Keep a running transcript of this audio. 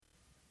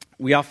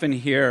we often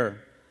hear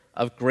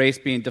of grace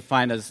being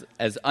defined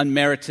as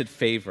unmerited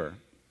favor.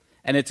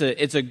 And it's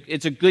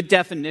a good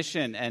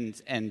definition,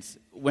 and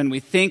when we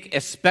think,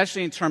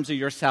 especially in terms of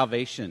your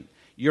salvation,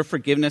 your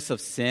forgiveness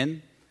of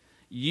sin,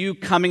 you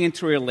coming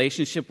into a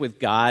relationship with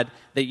God,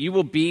 that you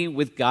will be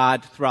with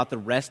God throughout the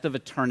rest of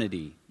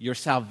eternity. Your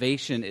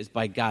salvation is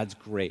by God's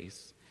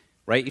grace,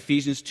 right?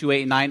 Ephesians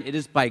 2:8-9, it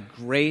is by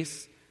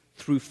grace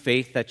through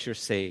faith that you're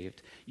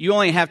saved. You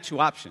only have two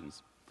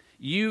options.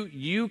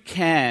 You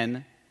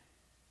can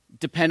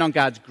depend on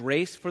God's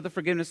grace for the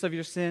forgiveness of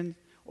your sins,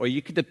 or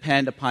you can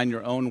depend upon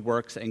your own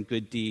works and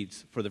good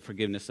deeds for the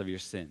forgiveness of your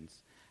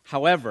sins.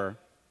 However,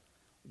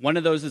 one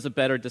of those is a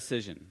better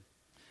decision.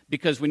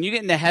 Because when you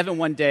get into heaven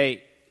one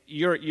day,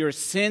 your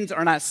sins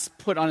are not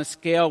put on a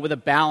scale with a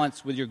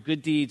balance with your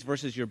good deeds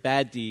versus your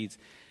bad deeds.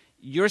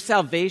 Your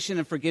salvation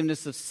and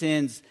forgiveness of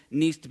sins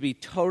needs to be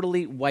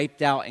totally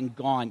wiped out and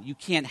gone. You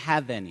can't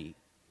have any.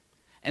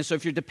 And so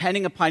if you're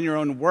depending upon your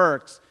own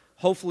works,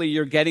 hopefully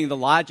you're getting the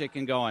logic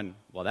and going,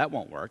 well, that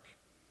won't work.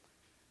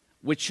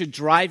 Which should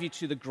drive you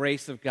to the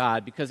grace of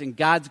God, because in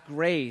God's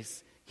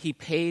grace, He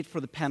paid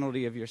for the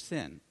penalty of your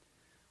sin.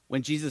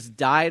 When Jesus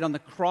died on the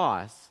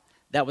cross,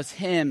 that was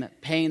Him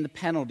paying the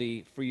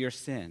penalty for your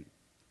sin.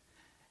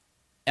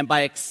 And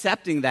by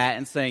accepting that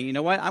and saying, you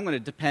know what, I'm going to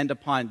depend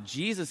upon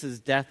Jesus'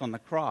 death on the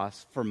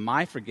cross for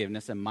my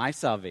forgiveness and my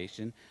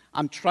salvation,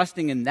 I'm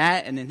trusting in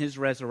that and in His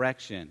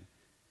resurrection.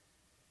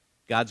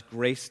 God's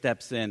grace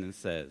steps in and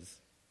says,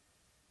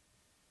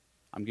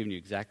 I'm giving you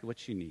exactly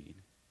what you need.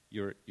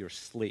 Your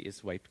slate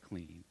is wiped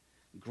clean.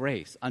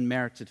 Grace,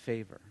 unmerited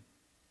favor.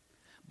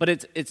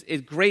 But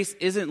grace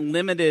isn't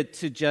limited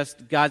to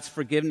just God's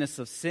forgiveness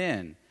of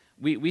sin.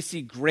 We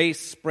see grace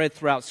spread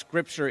throughout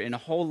Scripture in a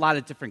whole lot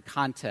of different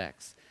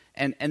contexts.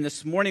 And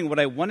this morning, what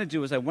I want to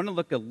do is I want to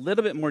look a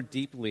little bit more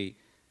deeply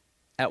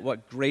at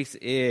what grace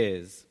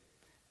is.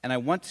 And I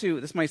want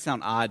to, this might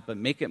sound odd, but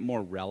make it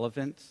more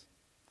relevant.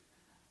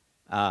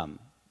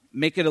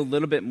 Make it a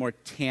little bit more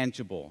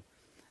tangible.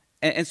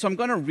 And so I'm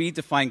going to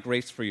redefine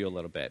grace for you a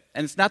little bit.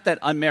 And it's not that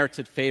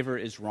unmerited favor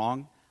is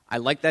wrong. I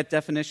like that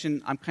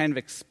definition. I'm kind of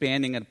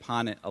expanding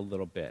upon it a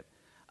little bit.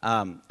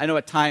 I know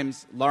at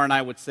times Laura and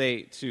I would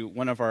say to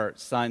one of our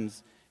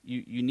sons,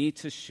 you need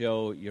to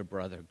show your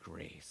brother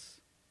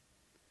grace.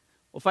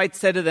 Well, if I'd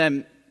said to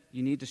them,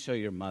 you need to show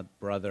your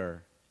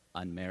brother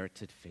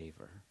unmerited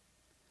favor,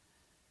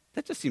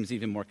 that just seems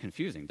even more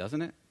confusing,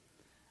 doesn't it?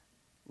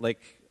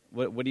 Like,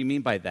 what do you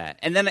mean by that?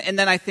 And then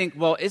I think,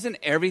 well, isn't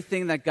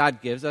everything that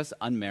God gives us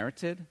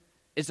unmerited?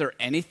 Is there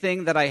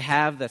anything that I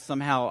have that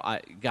somehow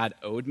God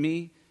owed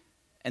me?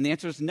 And the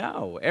answer is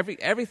no.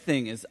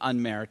 Everything is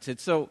unmerited.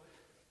 So,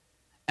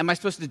 am I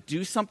supposed to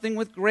do something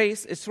with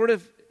grace? It sort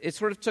of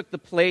took the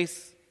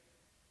place.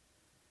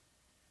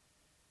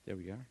 There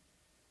we are.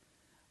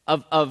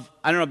 Of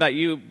I don't know about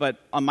you, but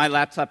on my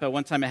laptop at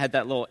one time it had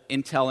that little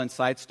Intel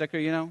Inside sticker,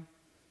 you know,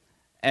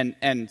 and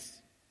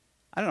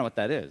I don't know what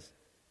that is.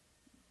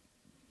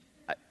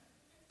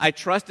 I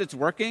trust it's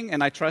working,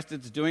 and I trust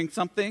it's doing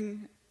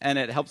something, and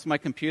it helps my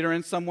computer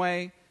in some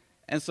way,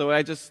 and so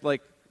I just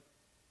let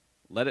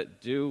it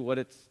do what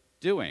it's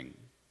doing,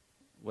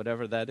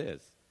 whatever that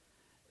is.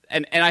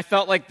 And I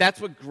felt like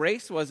that's what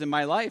grace was in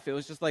my life. It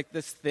was just like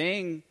this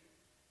thing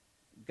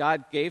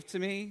God gave to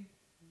me.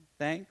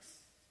 Thanks.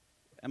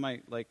 Am I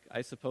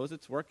I suppose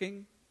it's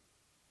working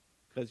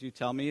because you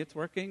tell me it's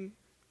working,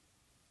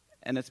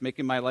 and it's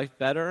making my life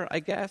better,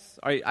 I guess.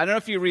 I don't know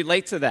if you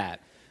relate to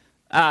that.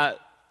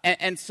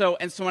 And so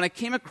when I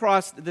came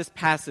across this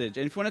passage,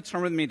 and if you want to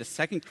turn with me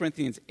to 2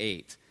 Corinthians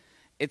 8,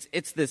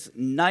 it's this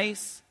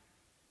nice,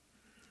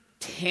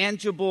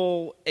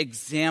 tangible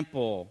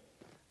example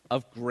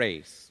of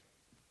grace.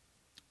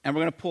 And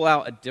we're going to pull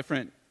out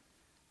an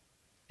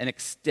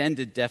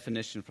extended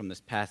definition from this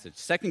passage.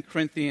 2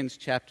 Corinthians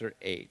chapter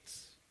 8.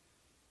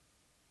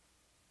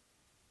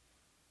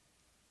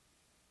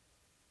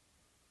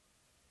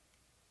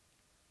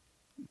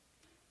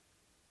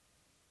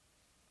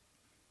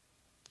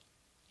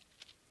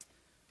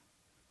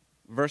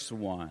 Verse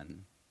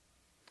 1.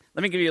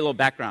 Let me give you a little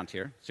background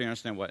here so you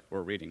understand what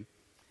we're reading.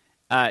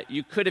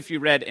 You could, if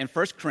you read in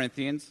 1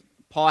 Corinthians,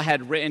 Paul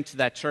had written to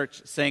that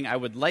church saying, I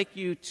would like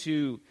you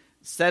to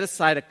set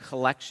aside a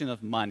collection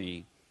of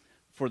money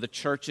for the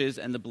churches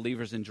and the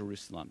believers in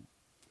Jerusalem.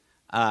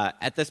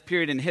 At this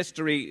period in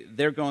history,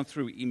 they're going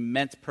through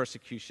immense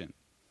persecution.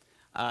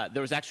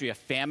 There was actually a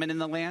famine in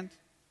the land.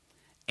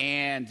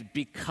 And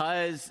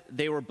because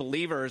they were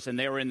believers and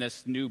they were in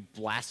this new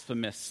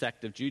blasphemous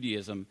sect of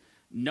Judaism,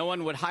 no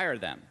one would hire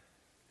them.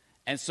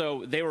 And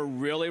so they were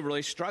really,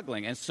 really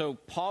struggling. And so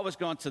Paul was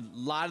going to a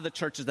lot of the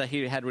churches that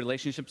he had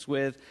relationships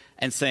with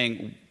and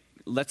saying,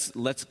 let's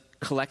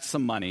collect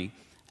some money,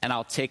 and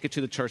I'll take it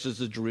to the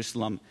churches of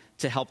Jerusalem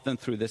to help them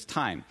through this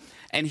time.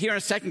 And here in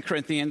 2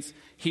 Corinthians,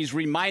 he's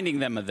reminding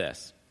them of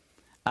this.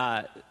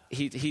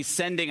 He's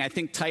sending, I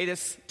think,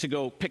 Titus to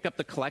go pick up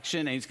the collection,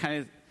 and he's kind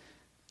of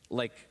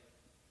like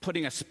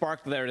putting a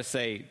spark there to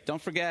say,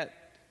 don't forget,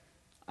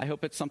 I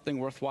hope it's something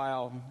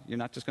worthwhile. You're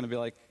not just going to be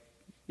like,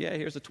 yeah,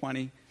 here's a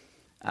 20.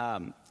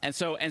 And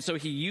so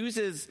he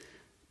uses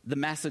the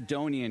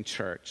Macedonian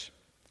church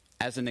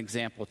as an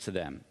example to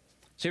them.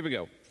 So here we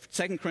go.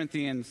 2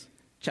 Corinthians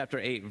chapter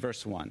 8,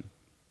 verse 1.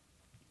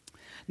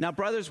 Now,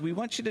 brothers, we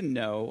want you to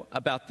know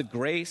about the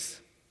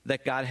grace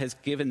that God has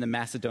given the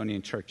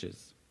Macedonian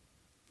churches.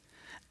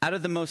 Out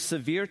of the most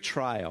severe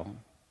trial,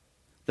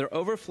 their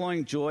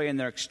overflowing joy and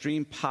their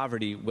extreme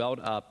poverty welled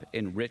up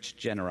in rich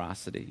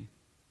generosity.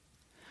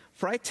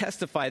 For I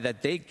testify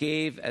that they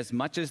gave as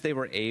much as they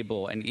were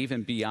able and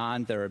even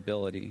beyond their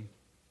ability.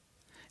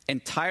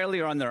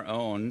 Entirely on their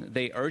own,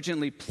 they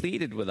urgently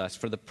pleaded with us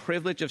for the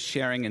privilege of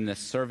sharing in this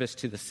service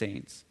to the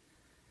saints.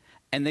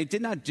 And they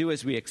did not do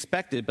as we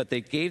expected, but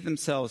they gave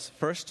themselves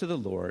first to the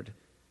Lord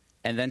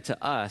and then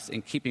to us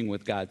in keeping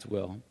with God's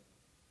will.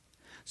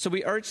 So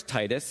we urged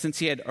Titus, since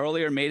he had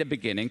earlier made a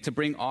beginning, to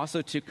bring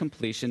also to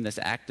completion this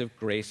act of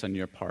grace on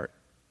your part.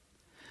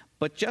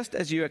 But just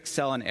as you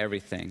excel in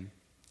everything,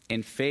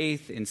 in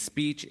faith, in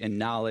speech, in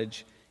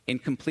knowledge, in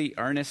complete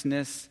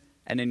earnestness,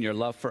 and in your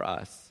love for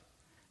us,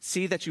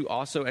 see that you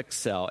also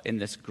excel in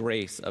this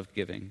grace of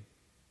giving.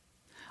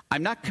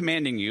 I'm not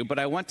commanding you, but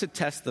I want to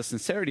test the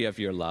sincerity of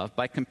your love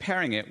by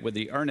comparing it with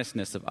the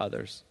earnestness of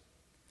others.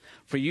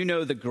 For you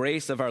know the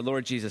grace of our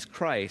Lord Jesus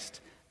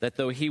Christ, that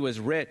though he was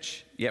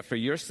rich, yet for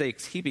your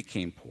sakes he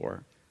became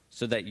poor,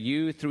 so that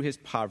you through his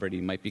poverty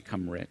might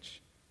become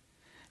rich.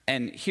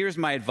 And here's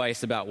my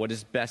advice about what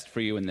is best for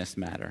you in this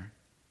matter.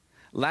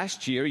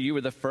 Last year you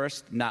were the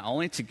first not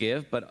only to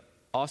give, but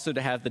also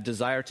to have the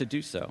desire to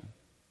do so.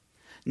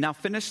 Now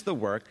finish the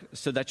work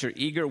so that your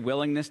eager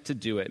willingness to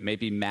do it may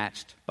be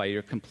matched by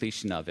your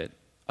completion of it,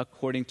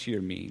 according to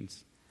your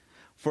means.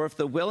 For if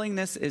the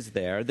willingness is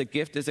there, the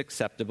gift is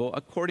acceptable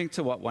according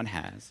to what one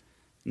has,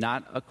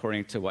 not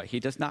according to what he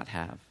does not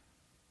have.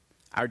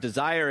 Our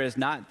desire is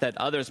not that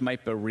others might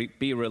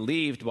be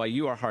relieved while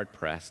you are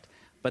hard-pressed,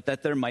 but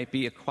that there might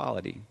be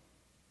equality.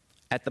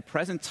 At the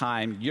present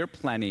time, your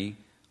plenty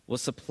will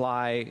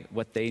supply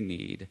what they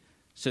need,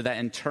 so that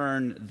in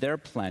turn their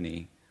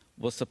plenty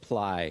will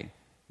supply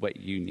what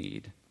you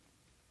need.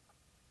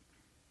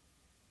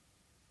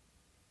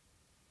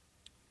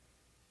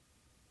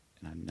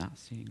 And I'm not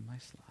seeing my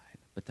slide,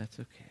 but that's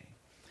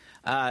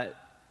okay.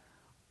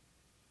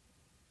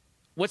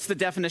 What's the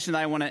definition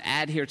that I want to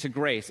add here to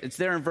grace? It's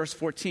there in verse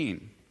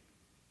 14.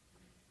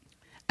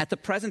 At the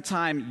present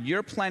time,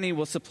 your plenty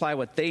will supply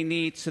what they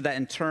need, so that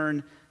in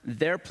turn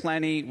their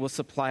plenty will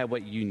supply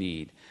what you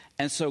need.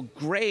 And so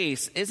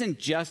grace isn't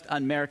just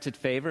unmerited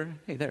favor.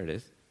 Hey, there it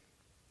is.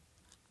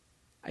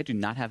 I do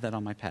not have that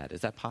on my pad.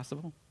 Is that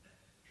possible?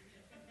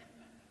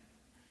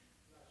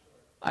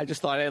 I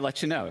just thought I'd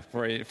let you know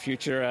for a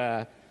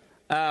future.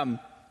 And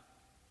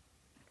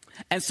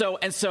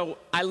so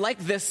I like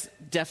this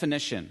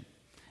definition.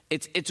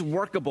 It's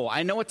workable.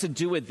 I know what to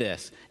do with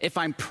this. If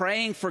I'm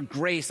praying for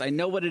grace, I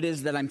know what it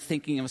is that I'm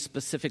thinking of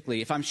specifically.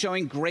 If I'm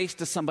showing grace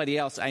to somebody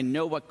else, I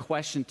know what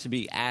question to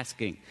be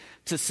asking.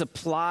 To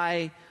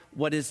supply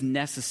what is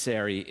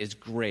necessary is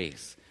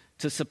grace.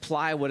 To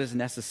supply what is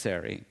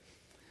necessary.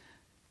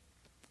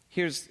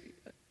 Here's,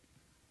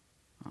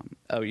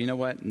 you know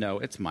what? No,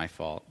 it's my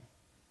fault.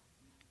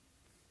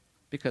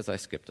 Because I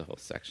skipped a whole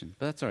section.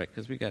 But that's all right,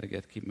 because we got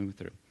to keep moving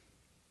through.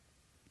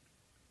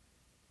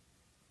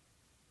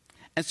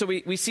 And so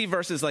we see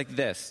verses like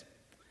this.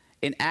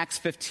 In Acts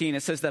 15,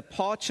 it says that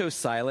Paul chose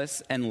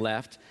Silas and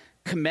left,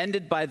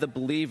 commended by the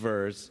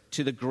believers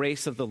to the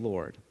grace of the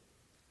Lord.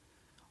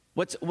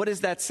 What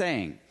is that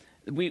saying?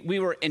 We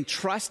were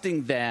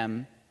entrusting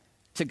them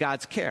to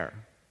God's care,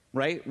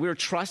 right? We were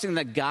trusting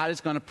that God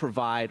is going to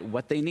provide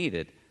what they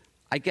needed.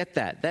 I get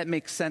that. That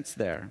makes sense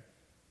there.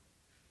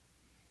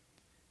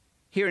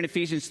 Here in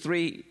Ephesians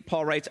 3,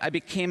 Paul writes, I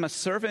became a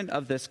servant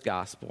of this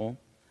gospel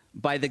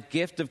by the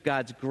gift of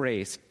God's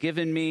grace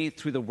given me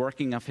through the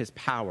working of his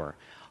power.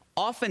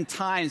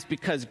 Oftentimes,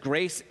 because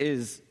grace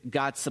is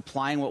God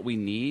supplying what we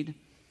need,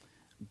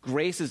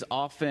 grace is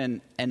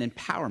often an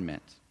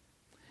empowerment.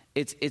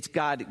 It's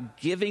God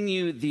giving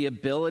you the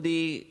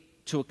ability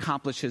to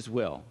accomplish his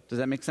will. Does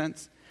that make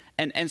sense?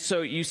 And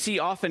so you see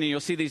often, and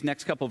you'll see these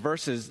next couple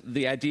verses,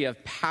 the idea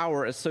of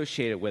power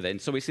associated with it.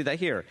 And so we see that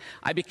here.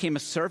 I became a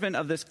servant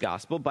of this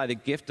gospel by the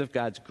gift of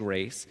God's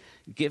grace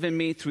given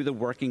me through the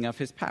working of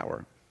his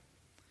power.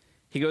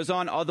 He goes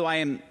on, although I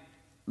am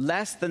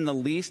less than the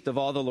least of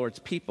all the Lord's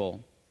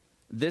people,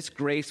 this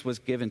grace was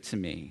given to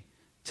me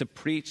to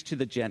preach to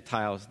the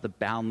Gentiles the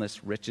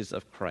boundless riches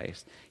of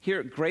Christ.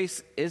 Here,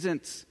 grace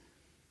isn't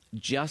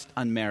just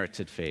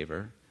unmerited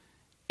favor.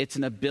 It's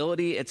an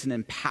ability, it's an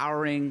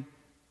empowering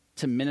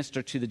to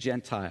minister to the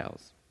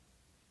Gentiles.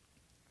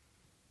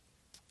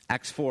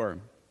 Acts 4.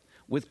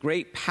 With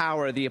great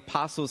power, the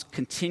apostles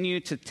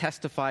continued to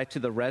testify to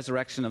the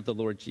resurrection of the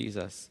Lord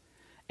Jesus.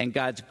 And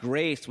God's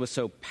grace was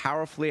so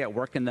powerfully at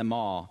work in them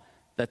all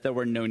that there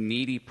were no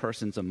needy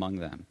persons among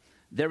them.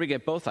 There we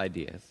get both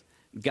ideas.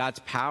 God's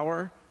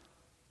power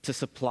to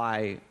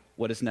supply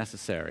what is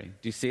necessary.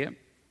 Do you see it?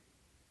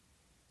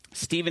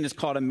 Stephen is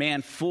called a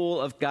man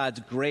full of God's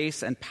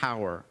grace and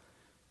power,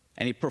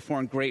 and he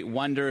performed great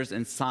wonders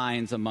and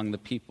signs among the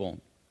people.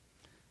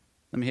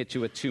 Let me hit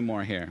you with two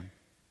more here.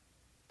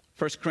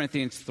 1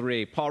 Corinthians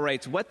 3, Paul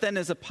writes, "What then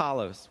is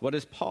Apollos? What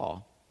is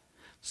Paul?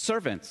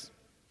 Servants,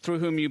 through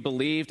whom you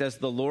believed as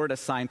the Lord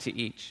assigned to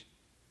each.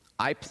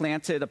 I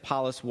planted,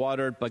 Apollos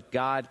watered, but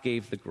God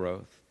gave the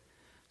growth.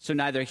 So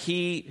neither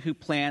he who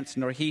plants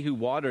nor he who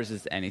waters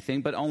is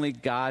anything, but only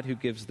God who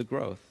gives the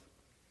growth.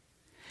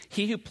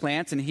 He who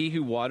plants and he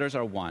who waters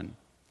are one,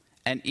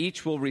 and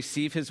each will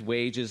receive his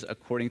wages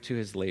according to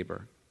his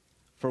labor.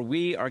 For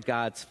we are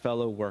God's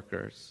fellow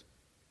workers.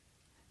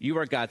 You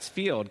are God's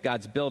field,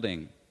 God's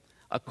building.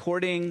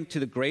 According to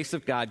the grace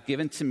of God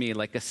given to me,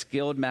 like a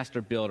skilled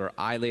master builder,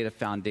 I laid a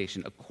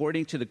foundation.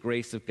 According to the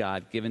grace of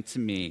God given to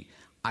me,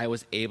 I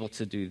was able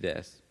to do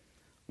this."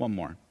 One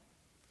more.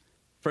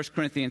 1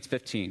 Corinthians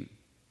 15.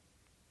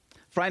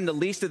 "For I am the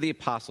least of the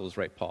apostles,"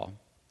 writes Paul,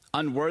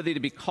 "unworthy to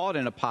be called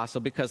an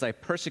apostle because I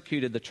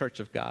persecuted the church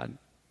of God.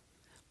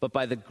 But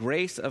by the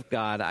grace of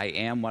God I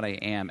am what I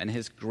am, and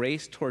his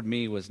grace toward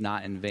me was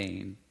not in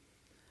vain.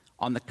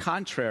 On the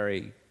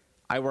contrary,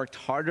 I worked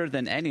harder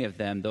than any of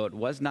them, though it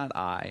was not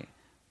I,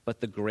 but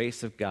the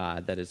grace of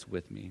God that is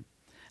with me."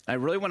 And I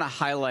really want to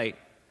highlight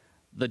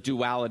the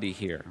duality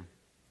here.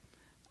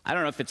 I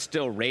don't know if it's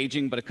still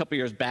raging, but a couple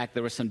years back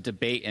there was some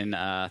debate in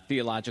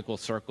theological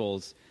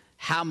circles.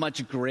 How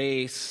much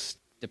grace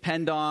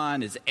depend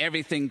on? Is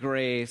everything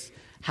grace?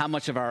 How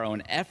much of our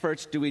own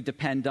efforts do we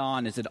depend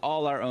on? Is it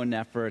all our own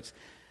efforts?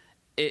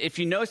 If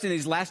you notice in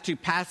these last two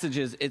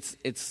passages, it's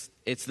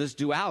this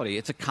duality.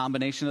 It's a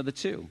combination of the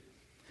two.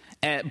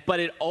 But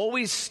it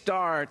always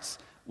starts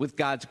with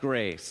God's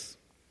grace.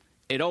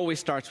 It always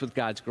starts with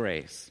God's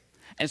grace.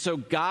 And so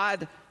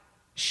God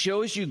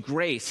shows you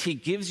grace. He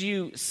gives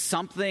you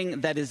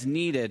something that is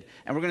needed.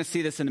 And we're going to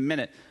see this in a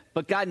minute.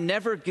 But God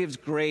never gives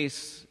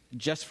grace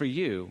just for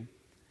you.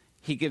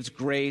 He gives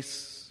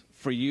grace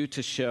for you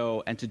to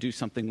show and to do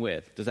something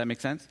with. Does that make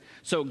sense?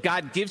 So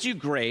God gives you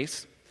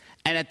grace.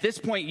 And at this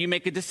point, you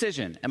make a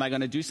decision. Am I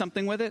going to do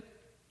something with it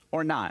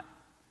or not?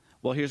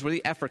 Well, here's where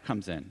the effort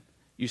comes in.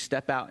 You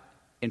step out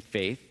in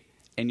faith,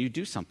 and you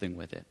do something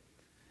with it.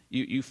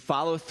 You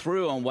follow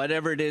through on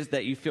whatever it is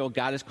that you feel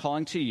God is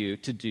calling to you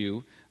to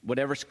do,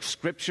 whatever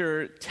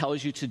Scripture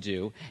tells you to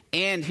do.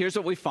 And here's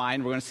what we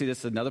find. We're going to see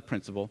this as another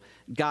principle.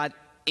 God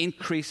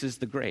increases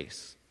the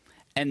grace.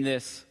 And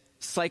this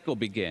cycle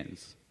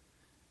begins.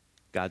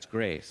 God's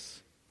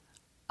grace.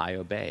 I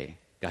obey.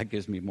 God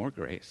gives me more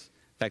grace.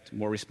 In fact,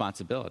 more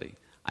responsibility.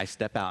 I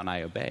step out and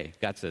I obey.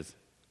 God says,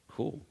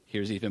 cool,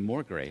 here's even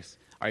more grace.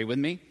 Are you with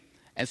me?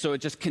 And so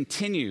it just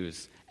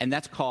continues, and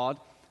that's called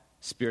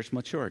spiritual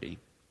maturity.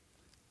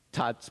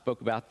 Todd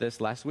spoke about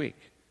this last week.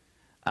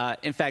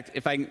 In fact,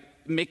 if I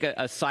make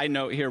a side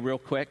note here real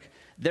quick,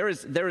 there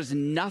is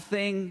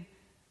nothing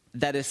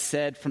that is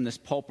said from this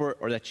pulpit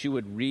or that you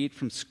would read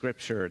from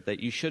Scripture that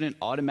you shouldn't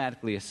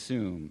automatically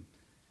assume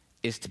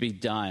is to be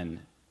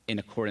done in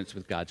accordance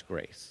with God's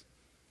grace.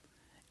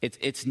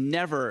 It's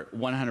never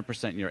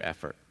 100% your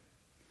effort.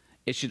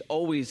 It should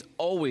always,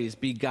 always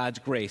be God's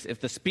grace.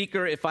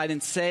 If I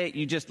didn't say it,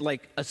 you just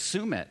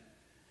assume it.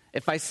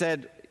 If I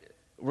said,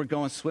 we're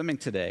going swimming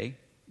today,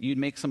 you'd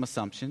make some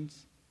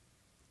assumptions.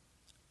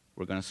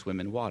 We're going to swim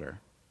in water.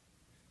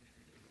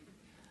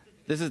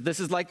 This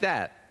is like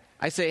that.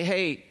 I say,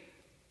 hey,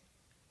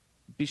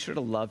 be sure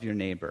to love your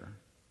neighbor.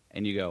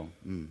 And you go,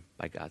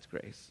 by God's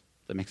grace.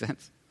 Does that make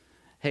sense?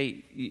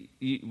 Hey,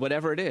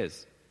 whatever it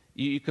is,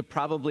 you could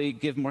probably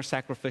give more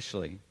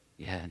sacrificially.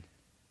 Yeah,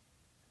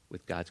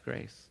 with God's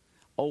grace.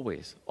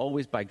 Always,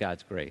 always by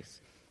God's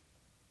grace.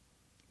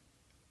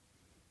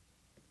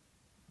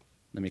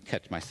 Let me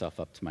catch myself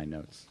up to my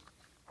notes.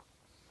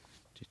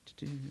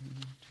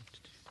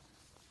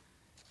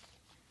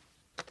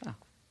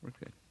 We're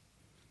good.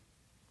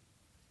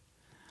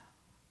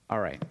 All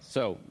right,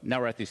 so now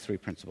we're at these three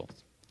principles.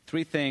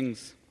 Three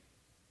things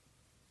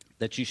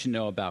that you should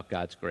know about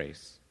God's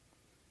grace.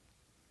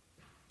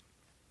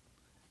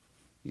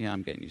 Yeah,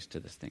 I'm getting used to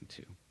this thing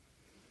too.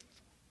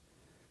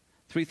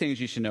 Three things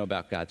you should know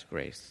about God's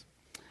grace.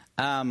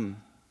 Go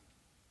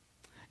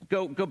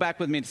back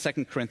with me to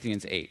 2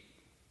 Corinthians 8.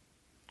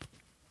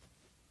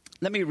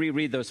 Let me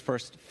reread those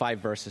first 5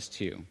 verses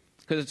to you,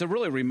 because it's a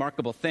really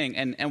remarkable thing.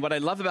 And what I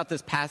love about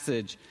this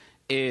passage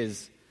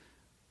is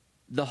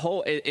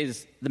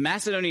the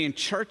Macedonian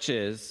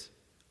churches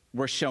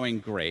were showing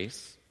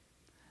grace,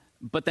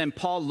 but then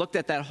Paul looked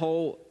at that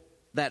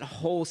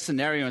whole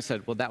scenario and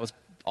said, well,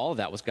 all of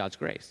that was God's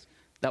grace.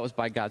 That was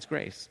by God's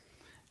grace.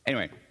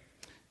 Anyway,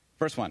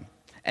 first one.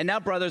 And now,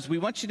 brothers, we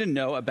want you to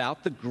know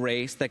about the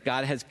grace that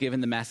God has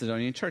given the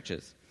Macedonian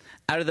churches.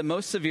 Out of the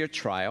most severe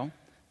trial,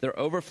 their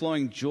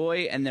overflowing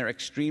joy and their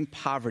extreme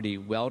poverty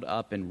welled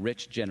up in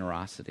rich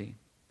generosity.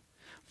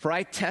 For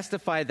I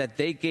testify that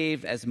they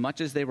gave as much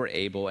as they were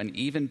able and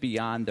even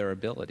beyond their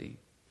ability.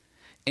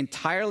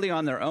 Entirely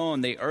on their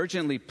own, they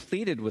urgently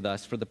pleaded with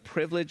us for the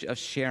privilege of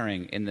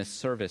sharing in this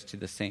service to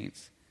the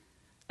saints.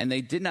 And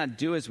they did not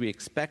do as we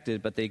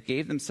expected, but they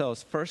gave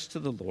themselves first to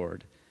the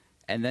Lord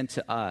and then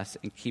to us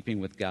in keeping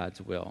with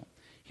God's will.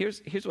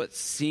 Here's what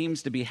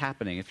seems to be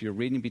happening if you're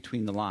reading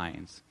between the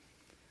lines.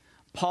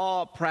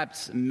 Paul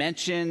perhaps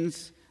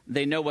mentions,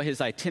 they know what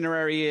his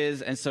itinerary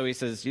is, and so he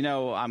says,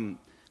 I'm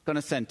going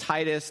to send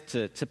Titus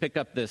to pick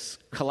up this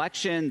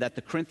collection that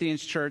the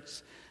Corinthians church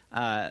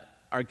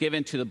are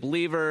given to the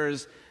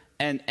believers,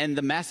 and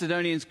the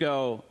Macedonians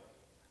go,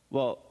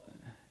 well,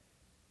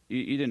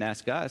 you didn't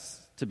ask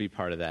us to be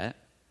part of that.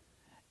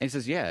 And he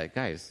says, yeah,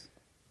 guys,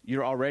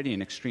 you're already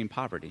in extreme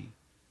poverty.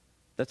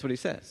 That's what he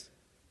says.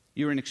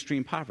 You're in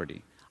extreme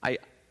poverty.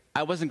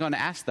 I wasn't going to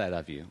ask that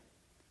of you.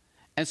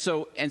 And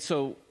so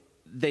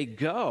they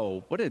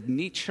go, what a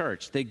neat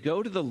church. They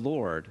go to the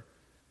Lord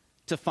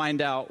to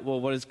find out, well,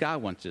 what does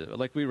God want to do?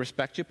 Like, we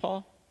respect you,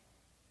 Paul,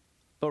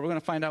 but we're going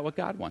to find out what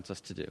God wants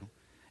us to do.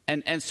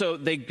 And so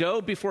they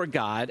go before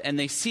God and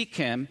they seek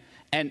him,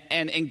 and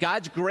in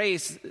God's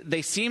grace,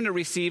 they seem to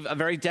receive a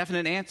very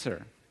definite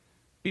answer.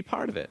 Be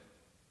part of it.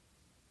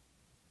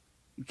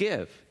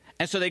 Give.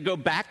 And so they go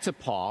back to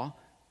Paul.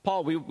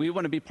 Paul, we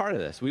want to be part of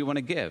this. We want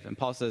to give. And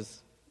Paul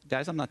says,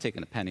 guys, I'm not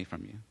taking a penny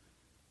from you.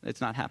 It's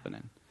not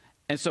happening.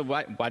 And so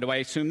why do I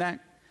assume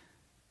that?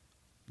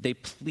 They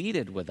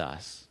pleaded with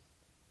us.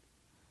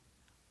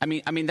 I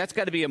mean, that's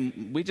got to be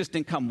we just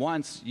didn't come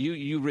once.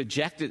 You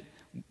rejected.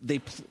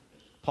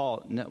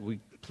 Paul, no,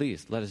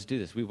 please let us do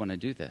this. We want to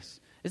do this.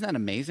 Isn't that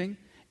amazing?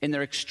 In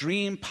their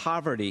extreme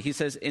poverty, he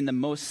says, in the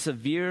most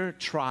severe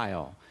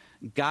trial,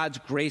 God's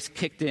grace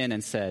kicked in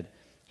and said,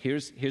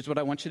 here's what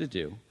I want you to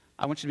do.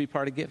 I want you to be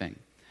part of giving.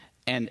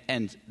 And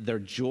their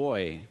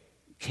joy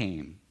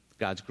came,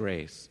 God's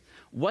grace.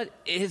 What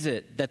is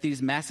it that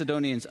these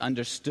Macedonians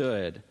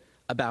understood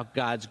about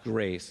God's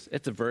grace?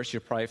 It's a verse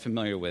you're probably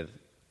familiar with.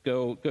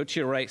 Go to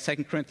your right,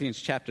 2 Corinthians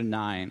chapter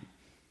 9.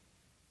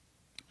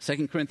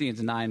 2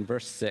 Corinthians 9,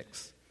 verse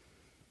 6.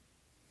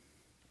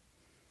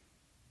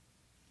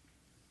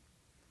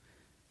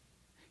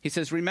 He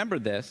says, remember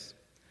this,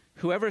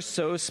 whoever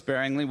sows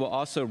sparingly will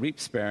also reap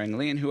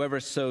sparingly, and whoever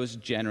sows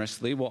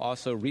generously will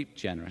also reap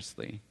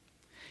generously.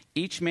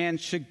 Each man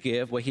should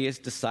give what he has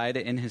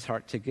decided in his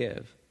heart to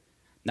give,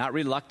 not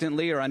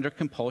reluctantly or under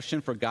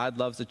compulsion, for God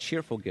loves a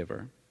cheerful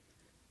giver.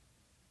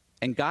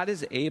 And God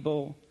is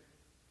able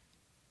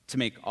to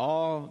make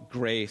all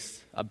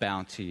grace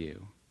abound to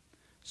you,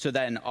 so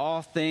that in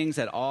all things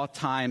at all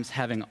times,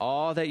 having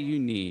all that you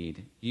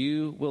need,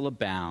 you will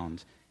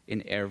abound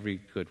in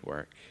every good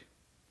work.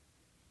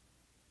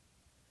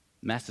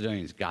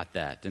 Macedonians got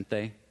that, didn't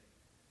they?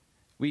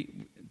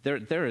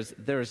 There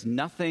is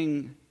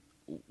nothing,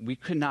 we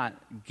could not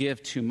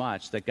give too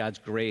much that God's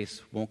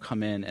grace won't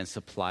come in and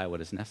supply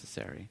what is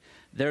necessary.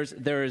 There's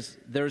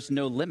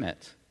no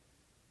limit.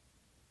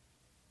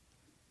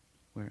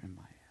 Where am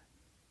I at?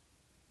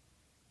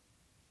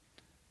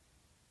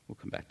 We'll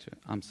come back to it.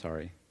 I'm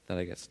sorry that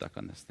I get stuck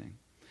on this thing.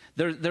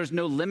 There's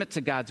no limit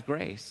to God's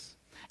grace.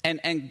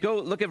 And go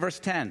look at verse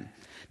 10.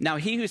 Now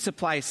he who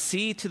supplies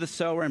seed to the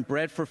sower and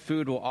bread for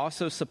food will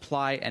also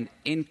supply and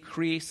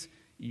increase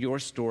your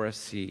store of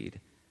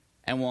seed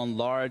and will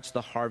enlarge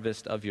the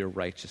harvest of your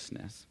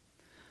righteousness.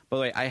 By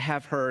the way, I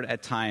have heard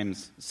at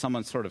times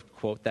someone sort of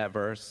quote that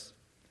verse.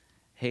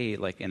 Hey,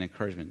 like an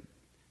encouragement.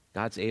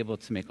 God's able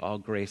to make all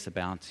grace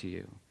abound to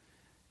you.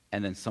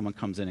 And then someone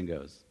comes in and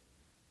goes,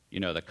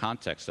 the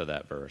context of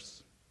that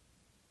verse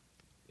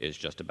is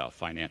just about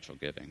financial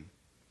giving.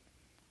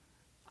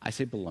 I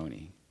say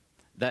baloney.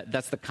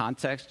 That's the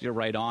context, you're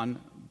right on,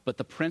 but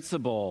the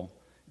principle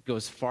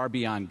goes far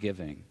beyond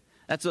giving.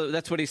 That's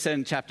what he said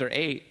in chapter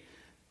 8,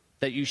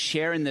 that you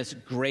share in this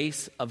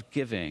grace of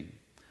giving.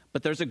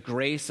 But there's a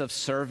grace of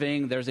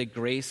serving, there's a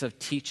grace of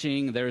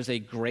teaching, there's a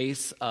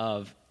grace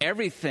of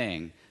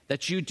everything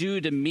that you do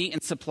to meet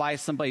and supply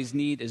somebody's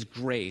need is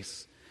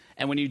grace.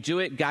 And when you do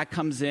it, God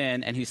comes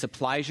in and he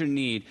supplies your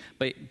need.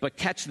 But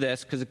catch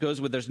this, because it goes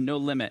with there's no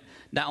limit.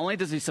 Not only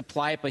does he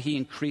supply it, but he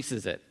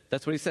increases it.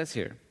 That's what he says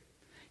here.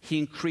 He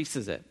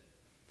increases it.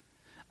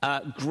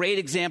 A great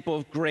example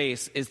of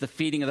grace is the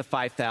feeding of the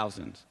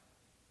 5,000.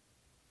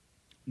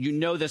 You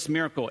know this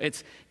miracle.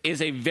 It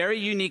is a very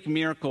unique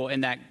miracle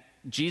in that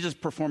Jesus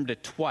performed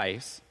it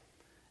twice.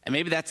 And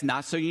maybe that's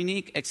not so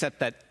unique, except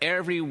that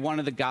every one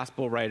of the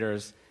gospel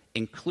writers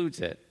includes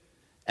it.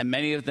 And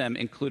many of them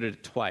included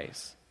it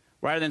twice.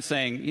 Rather than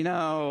saying,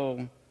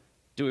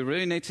 do we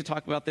really need to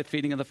talk about the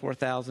feeding of the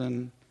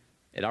 4,000?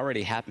 It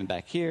already happened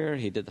back here.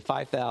 He did the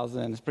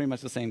 5,000. It's pretty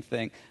much the same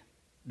thing.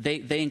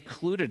 They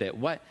included it.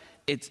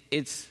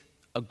 It's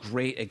a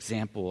great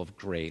example of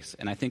grace,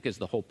 and I think is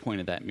the whole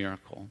point of that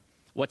miracle.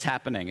 What's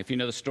happening? If you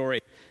know the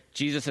story,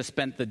 Jesus has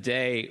spent the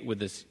day with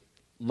this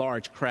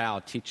large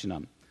crowd teaching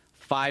them,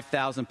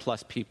 5,000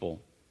 plus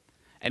people.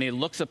 And he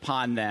looks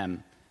upon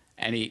them,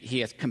 and he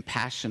has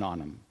compassion on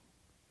them.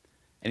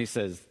 And he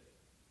says,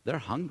 they're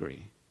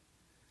hungry.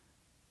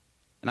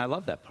 And I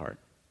love that part.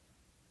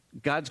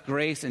 God's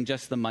grace in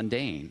just the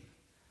mundane.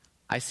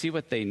 I see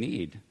what they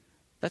need.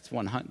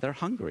 They're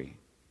hungry.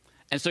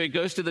 And so he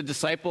goes to the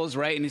disciples,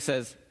 right? And he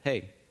says,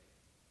 hey,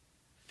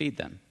 feed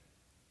them.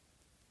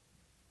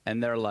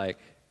 And they're like,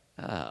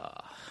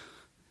 are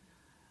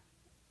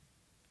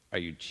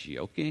you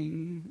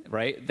joking?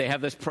 Right? They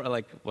have this,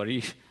 what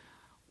do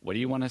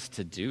you want us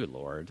to do,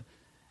 Lord?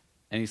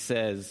 And he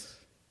says,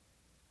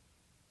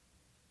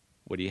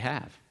 what do you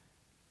have?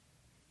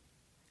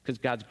 Because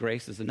God's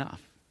grace is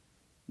enough.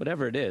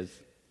 Whatever it is,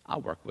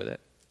 I'll work with it.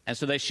 And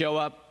so they show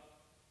up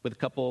with a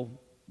couple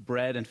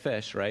bread and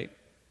fish, right?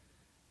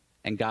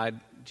 And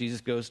Jesus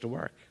goes to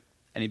work,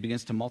 and he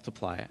begins to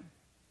multiply it.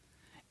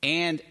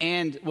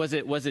 And was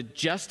it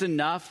just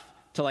enough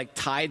to like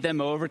tide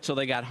them over till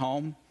they got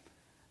home?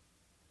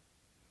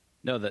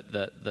 No,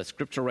 the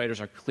scripture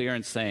writers are clear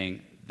in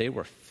saying they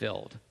were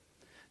filled.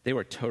 They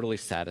were totally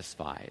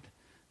satisfied.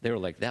 They were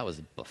like, that was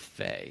a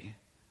buffet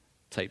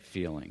type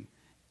feeling.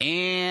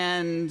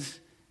 And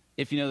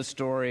if you know the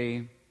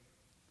story,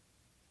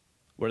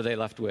 what are they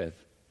left with?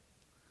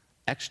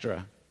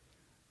 Extra.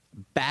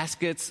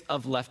 Baskets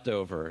of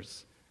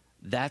leftovers.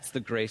 That's the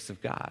grace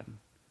of God.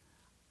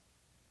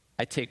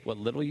 I take what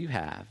little you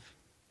have,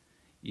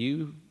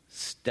 you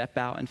step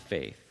out in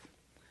faith,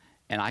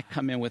 and I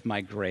come in with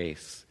my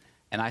grace,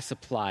 and I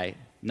supply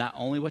not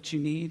only what you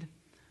need,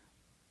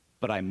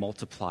 but I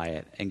multiply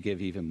it and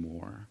give even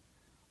more.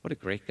 What a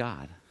great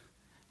God.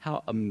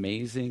 How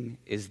amazing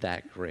is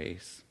that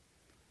grace?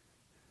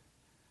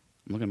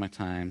 I'm looking at my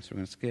time, so we're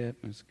going to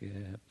skip.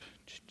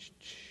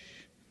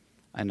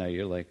 I know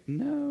you're like,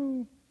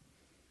 no.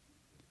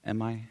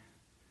 Am I?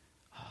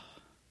 Oh.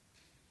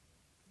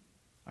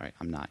 All right,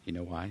 I'm not. You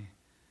know why?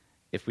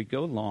 If we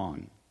go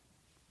long,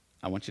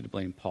 I want you to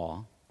blame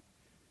Paul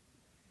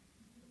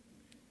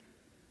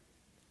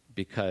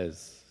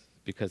because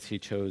he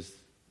chose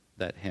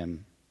that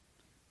hymn,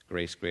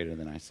 Grace Greater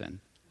Than I Sin.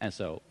 And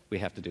so we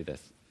have to do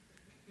this.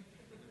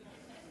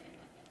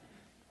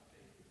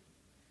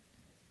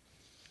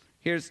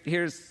 Here's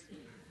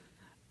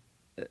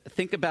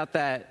think about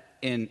that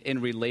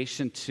in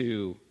relation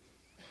to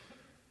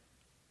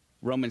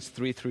Romans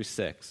 3 through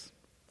 6.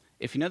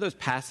 If you know those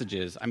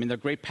passages, I mean, they're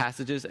great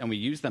passages, and we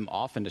use them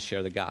often to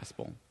share the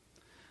gospel.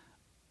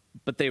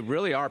 But they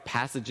really are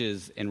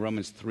passages in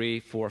Romans 3,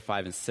 4,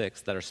 5, and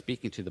 6 that are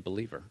speaking to the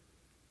believer.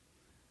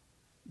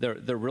 They're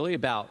really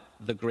about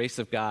the grace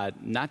of God,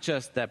 not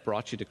just that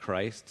brought you to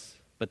Christ,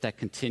 but that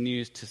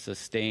continues to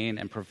sustain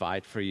and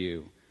provide for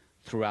you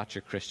throughout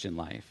your Christian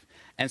life.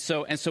 And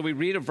so we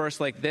read a verse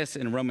like this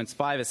in Romans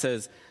 5. It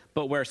says,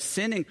 but where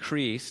sin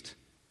increased,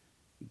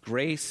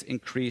 grace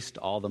increased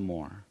all the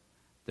more.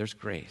 There's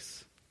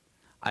grace.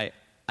 I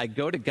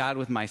go to God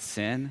with my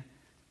sin,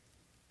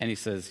 and he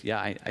says,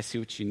 yeah, I see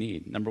what you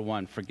need. Number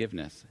one,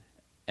 forgiveness,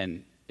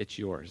 and it's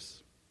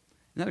yours.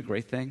 Isn't that a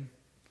great thing?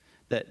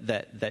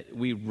 That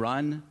we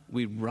run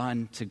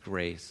to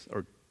grace.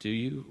 Or do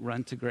you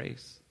run to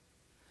grace?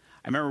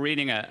 I remember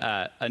reading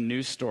a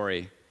news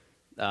story.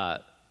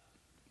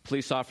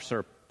 Police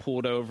officer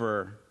pulled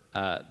over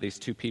these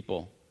two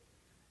people,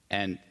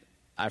 and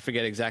I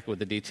forget exactly what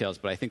the details,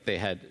 but I think they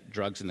had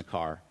drugs in the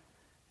car.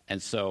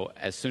 And so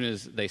as soon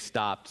as they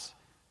stopped,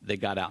 they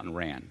got out and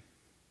ran.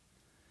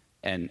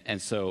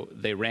 And so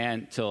they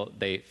ran till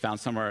they found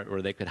somewhere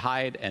where they could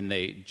hide, and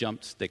they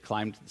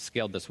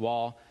scaled this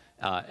wall,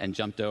 and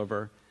jumped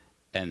over,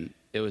 and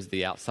it was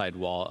the outside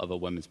wall of a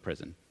women's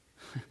prison.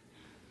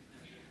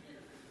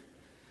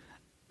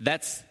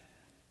 That's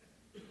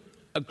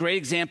a great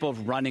example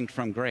of running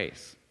from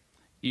grace.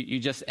 You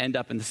just end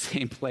up in the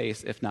same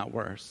place, if not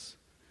worse.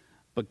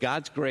 But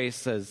God's grace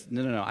says,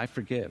 no, I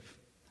forgive.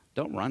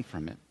 Don't run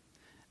from it.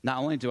 Not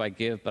only do I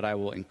give, but I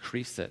will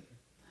increase it.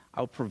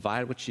 I will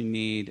provide what you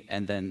need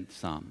and then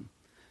some.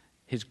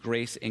 His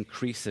grace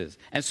increases.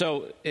 And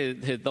so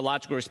the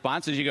logical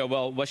response is you go,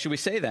 well, what should we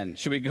say then?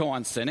 Should we go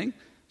on sinning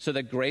so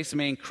that grace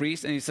may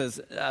increase? And he says,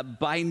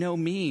 by no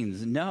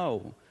means,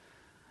 no.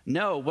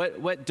 No,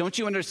 what don't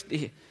you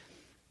understand?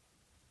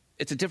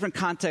 It's a different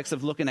context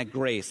of looking at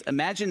grace.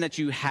 Imagine that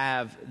you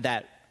have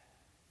that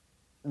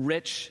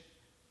rich,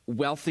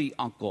 wealthy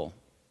uncle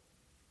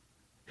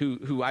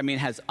who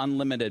has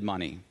unlimited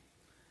money.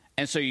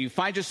 And so you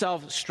find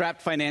yourself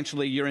strapped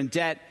financially, you're in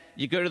debt.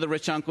 You go to the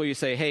rich uncle, you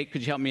say, hey,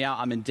 could you help me out?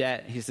 I'm in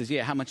debt. He says,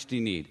 yeah, how much do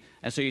you need?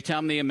 And so you tell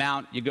him the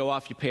amount, you go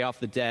off, you pay off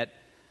the debt,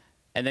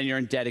 and then you're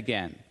in debt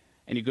again.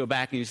 And you go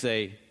back and you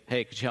say,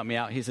 hey, could you help me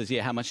out? He says,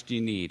 yeah, how much do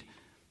you need?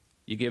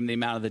 You give him the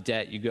amount of the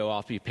debt, you go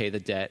off, you pay the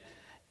debt,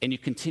 and you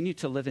continue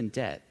to live in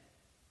debt.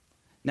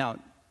 Now,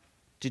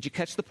 did you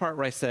catch the part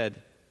where I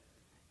said,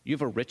 you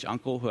have a rich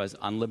uncle who has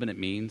unlimited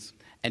means?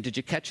 And did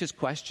you catch his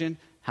question,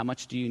 how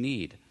much do you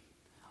need?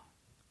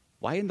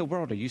 Why in the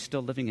world are you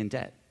still living in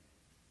debt?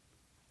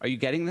 Are you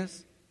getting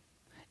this?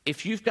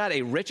 If you've got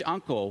a rich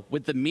uncle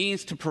with the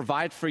means to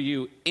provide for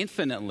you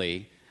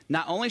infinitely,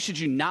 not only should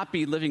you not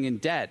be living in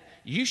debt,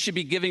 you should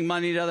be giving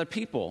money to other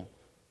people.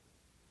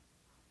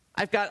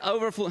 I've got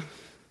overflow.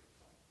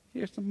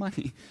 Here's some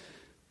money.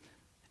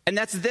 And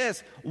that's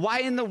this. Why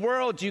in the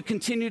world do you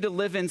continue to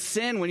live in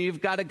sin when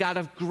you've got a God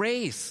of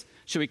grace?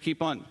 Should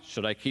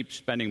I keep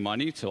spending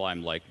money till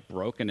I'm like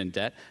broken in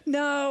debt?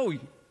 No.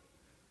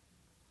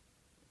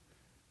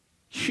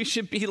 You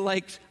should be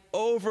like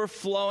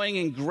overflowing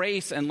in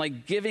grace and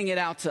like giving it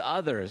out to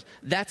others.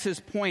 That's his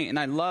point. And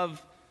I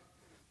love,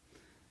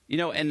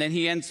 and then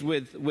he ends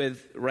with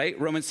right,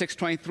 Romans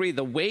 6:23,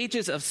 the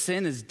wages of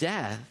sin is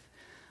death,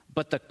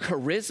 But the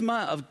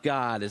charisma of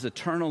God is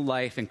eternal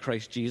life in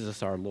Christ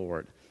Jesus our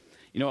Lord.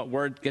 You know what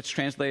word gets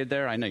translated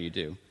there? I know you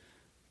do.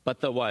 But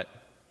the what?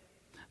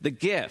 The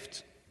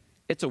gift.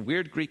 It's a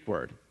weird Greek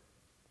word.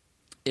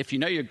 If you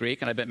know your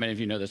Greek, and I bet many of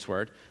you know this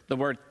word, the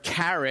word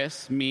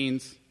charis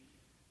means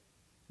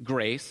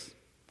grace.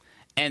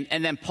 And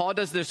then Paul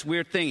does this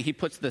weird thing. He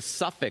puts the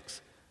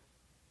suffix,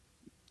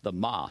 the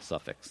ma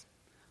suffix,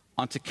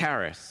 onto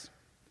charis.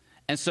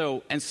 And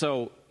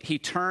so he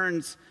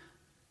turns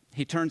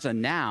a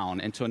noun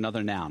into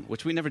another noun,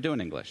 which we never do in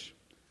English,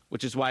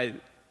 which is why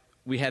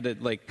we had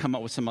to come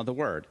up with some other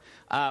word.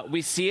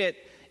 We see it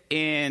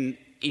in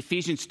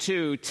Ephesians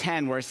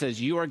 2:10, where it says,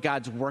 you are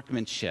God's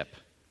workmanship.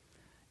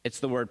 It's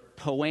the word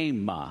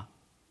poema.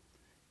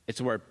 It's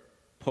the word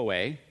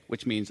poe,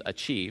 which means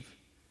achieve.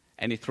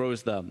 And he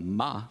throws the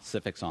ma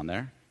suffix on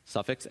there,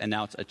 and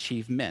now it's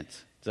achievement.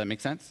 Does that make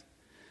sense?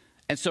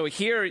 And so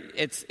here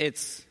it's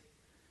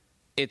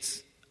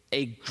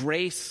a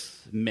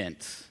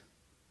gracement,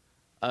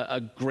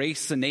 a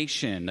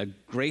gracination, a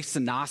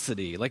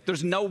gracinosity.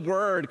 There's no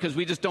word because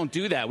we just don't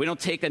do that. We don't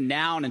take a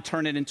noun and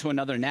turn it into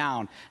another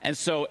noun. And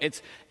so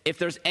if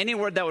there's any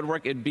word that would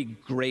work, it'd be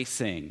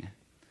gracing.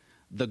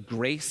 The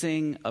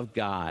gracing of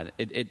God.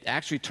 It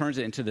actually turns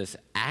it into this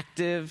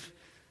active,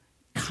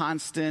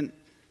 constant.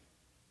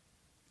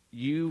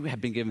 You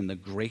have been given the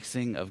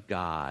gracing of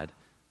God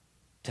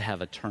to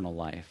have eternal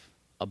life.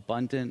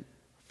 Abundant,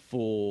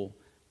 full,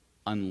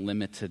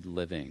 unlimited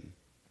living.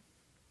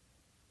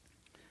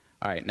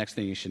 All right, next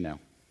thing you should know.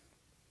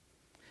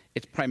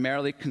 It's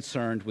primarily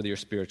concerned with your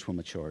spiritual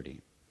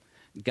maturity.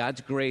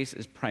 God's grace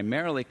is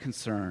primarily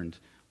concerned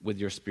with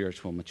your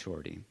spiritual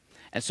maturity.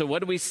 And so what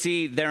do we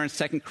see there in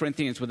 2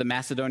 Corinthians with the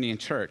Macedonian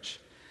church?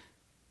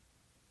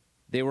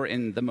 They were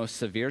in the most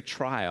severe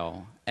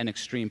trial and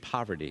extreme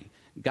poverty.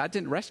 God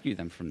didn't rescue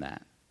them from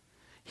that.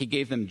 He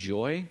gave them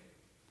joy.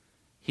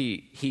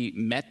 He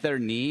met their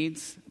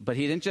needs, but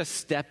he didn't just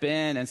step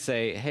in and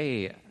say,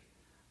 hey,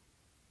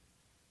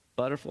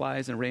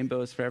 butterflies and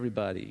rainbows for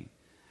everybody.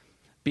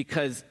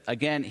 Because,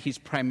 again, he's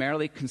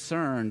primarily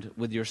concerned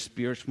with your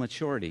spiritual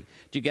maturity.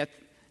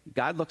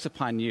 God looks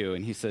upon you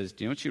and he says,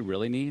 do you know what you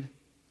really need?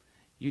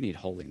 You need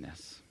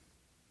holiness.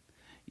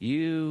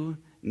 You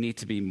need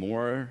to be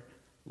more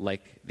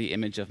like the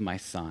image of my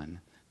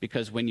Son.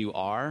 Because when you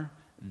are,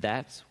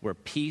 that's where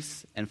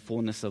peace and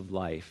fullness of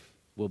life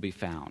will be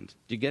found.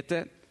 Do you get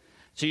that?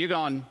 So you're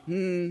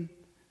going,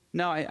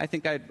 no, I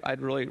think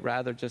I'd really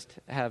rather just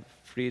have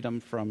freedom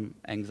from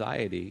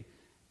anxiety.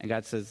 And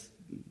God says,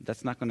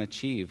 that's not going to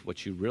achieve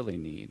what you really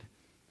need.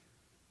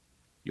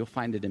 You'll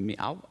find it in me.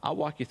 I'll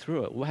walk you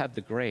through it. We'll have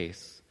the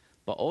grace.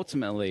 But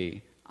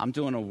ultimately, I'm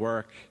doing a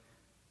work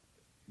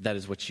that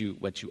is what you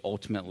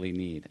ultimately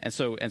need. And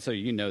so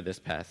you know this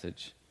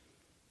passage,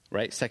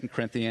 right? 2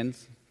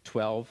 Corinthians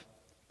 12.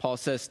 Paul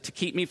says, to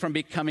keep me from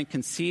becoming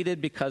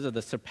conceited because of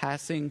the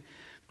surpassing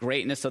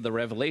greatness of the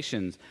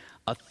revelations,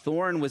 a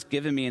thorn was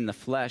given me in the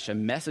flesh, a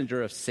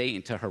messenger of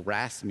Satan to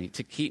harass me,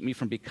 to keep me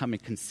from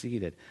becoming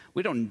conceited.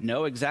 We don't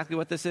know exactly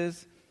what this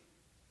is,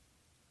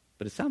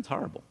 but it sounds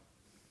horrible.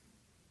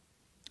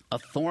 A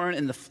thorn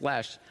in the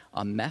flesh,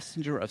 a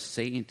messenger of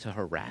Satan to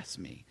harass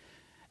me.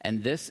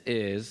 And this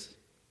is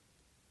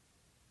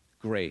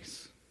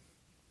grace.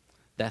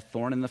 That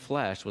thorn in the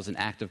flesh was an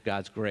act of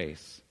God's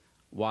grace.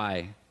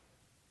 Why?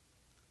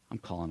 I'm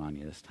calling on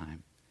you this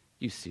time.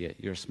 You see it.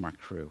 You're a smart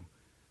crew.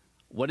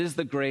 What is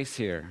the grace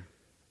here?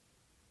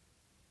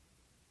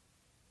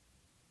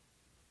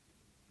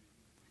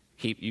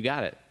 You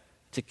got it.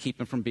 To keep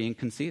him from being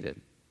conceited.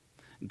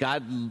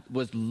 God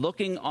was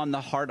looking on the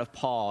heart of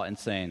Paul and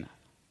saying,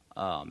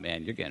 oh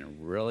man, you're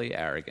getting really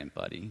arrogant,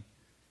 buddy.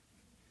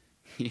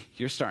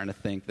 You're starting to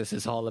think this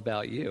is all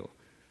about you.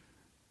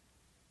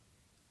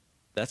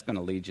 That's going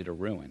to lead you to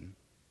ruin.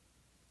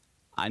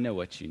 I know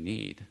what you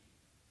need.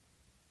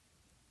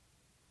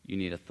 You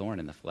need a thorn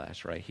in the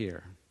flesh right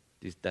here.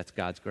 That's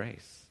God's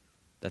grace.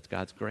 That's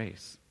God's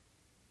grace.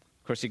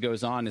 Of course, he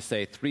goes on to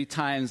say, 3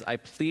 times I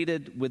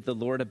pleaded with the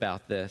Lord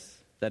about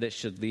this, that it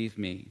should leave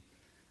me.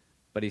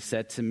 But he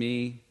said to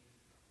me,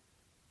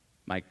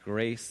 my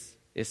grace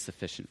is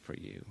sufficient for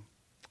you.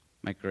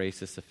 My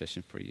grace is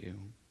sufficient for you.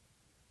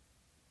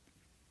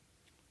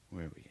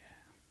 Where are we at?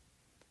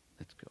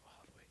 Let's go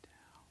all the way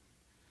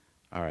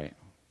down. All right,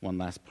 one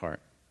last part.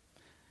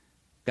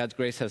 God's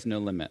grace has no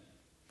limit.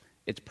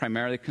 It's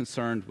primarily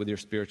concerned with your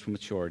spiritual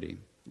maturity.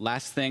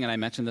 Last thing, and I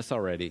mentioned this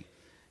already,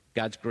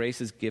 God's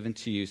grace is given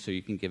to you so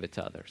you can give it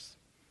to others.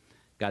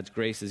 God's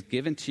grace is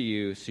given to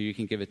you so you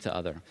can give it to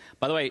others.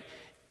 By the way,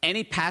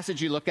 any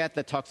passage you look at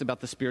that talks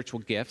about the spiritual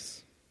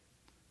gifts,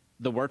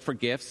 the word for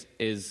gifts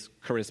is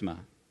charisma.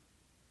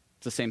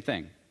 It's the same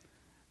thing.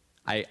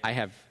 I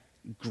have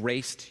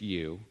graced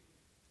you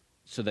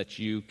so that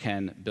you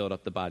can build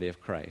up the body of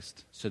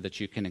Christ, so that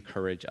you can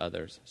encourage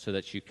others, so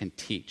that you can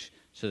teach,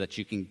 so that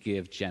you can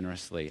give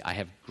generously. I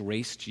have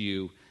graced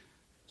you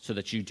so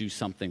that you do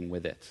something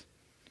with it.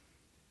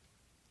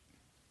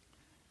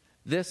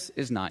 This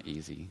is not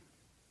easy.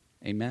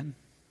 Amen?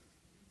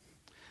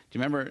 Do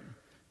you remember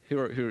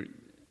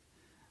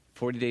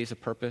 40 Days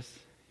of Purpose.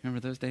 Remember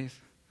those days?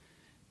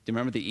 Do you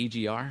remember the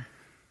EGR?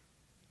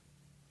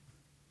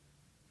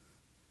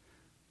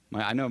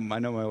 I know my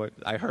wife,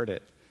 I heard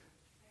it.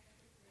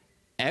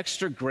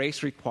 Extra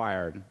grace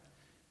required. Do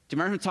you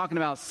remember him talking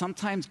about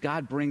sometimes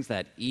God brings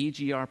that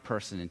EGR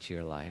person into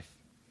your life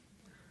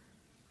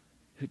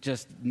who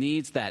just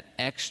needs that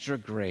extra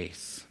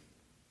grace?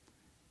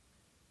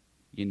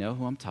 You know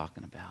who I'm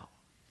talking about.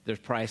 There's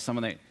probably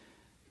someone that,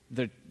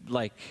 they're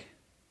like,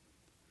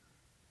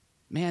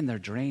 man, they're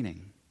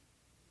draining.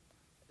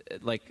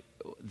 Like,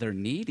 they're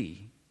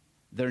needy.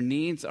 Their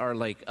needs are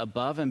like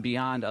above and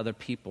beyond other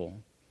people.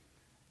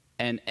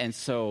 And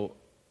so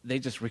they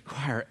just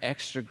require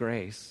extra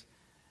grace.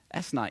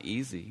 That's not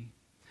easy.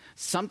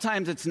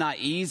 Sometimes it's not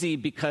easy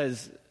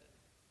because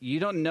you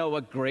don't know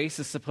what grace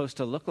is supposed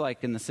to look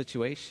like in the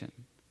situation.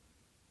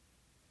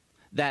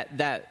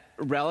 That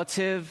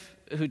relative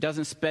who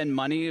doesn't spend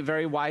money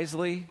very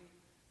wisely,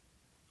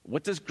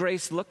 what does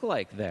grace look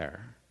like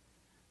there?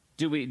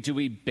 Do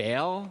we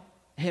bail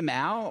him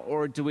out,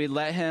 or do we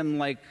let him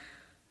like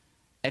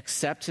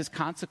accept his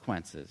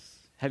consequences?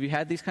 Have you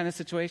had these kind of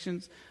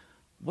situations?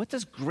 What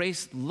does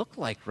grace look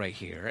like right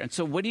here? And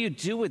so what do you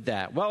do with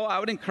that? Well, I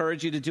would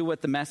encourage you to do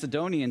what the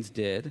Macedonians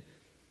did.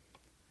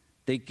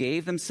 They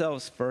gave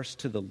themselves first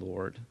to the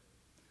Lord.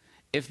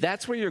 If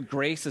that's where your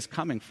grace is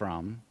coming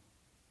from,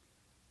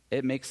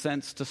 it makes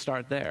sense to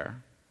start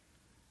there.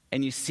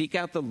 And you seek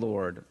out the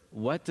Lord.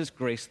 What does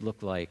grace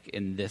look like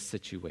in this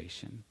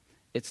situation?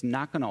 It's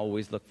not going to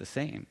always look the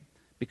same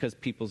because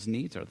people's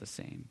needs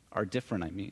are different, I mean.